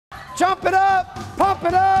Jump it up, pump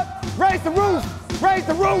it up, raise the roof, raise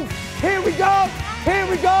the roof. Here we go, here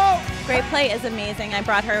we go. Great Play is amazing. I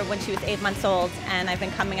brought her when she was 8 months old, and I've been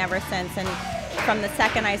coming ever since. And from the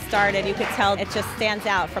second I started, you could tell it just stands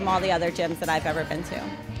out from all the other gyms that I've ever been to.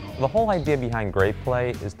 The whole idea behind Great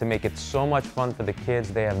Play is to make it so much fun for the kids,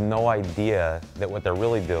 they have no idea that what they're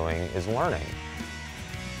really doing is learning.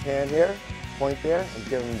 Hand here, point there, and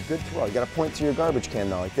give them a good throw. You gotta point to your garbage can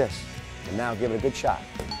now, like this. And now give it a good shot.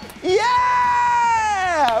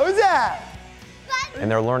 Yeah! Who's that?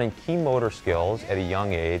 And they're learning key motor skills at a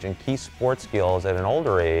young age and key sports skills at an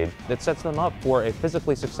older age that sets them up for a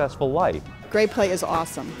physically successful life. Great Play is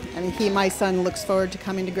awesome. I mean, my son, looks forward to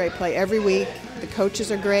coming to Great Play every week. The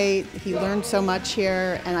coaches are great. He learned so much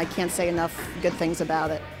here, and I can't say enough good things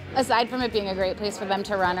about it. Aside from it being a great place for them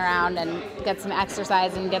to run around and get some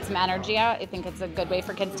exercise and get some energy out, I think it's a good way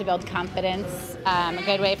for kids to build confidence, a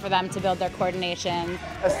good way for them to build their coordination.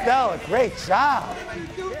 Estella, great job.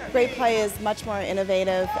 Great Play is much more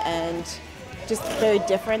innovative and just very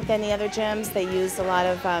different than the other gyms. They use a lot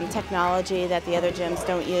of technology that the other gyms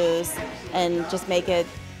don't use and just make it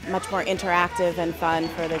much more interactive and fun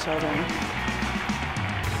for the children.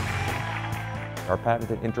 Our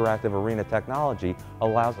patented interactive arena technology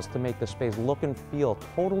allows us to make the space look and feel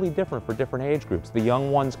totally different for different age groups. The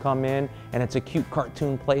young ones come in and it's a cute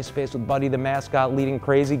cartoon play space with Buddy the mascot leading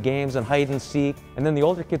crazy games and hide and seek. And then the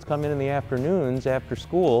older kids come in the afternoons after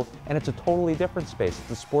school and it's a totally different space.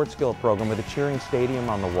 It's a sports skill program with a cheering stadium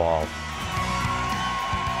on the wall.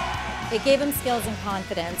 It gave them skills and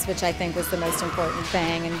confidence, which I think was the most important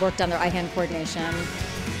thing, and worked on their eye-hand coordination.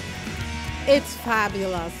 It's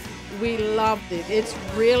fabulous. We loved it. It's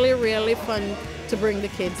really, really fun to bring the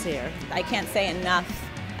kids here. I can't say enough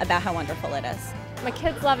about how wonderful it is. My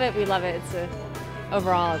kids love it. We love it. It's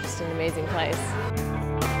overall just an amazing place.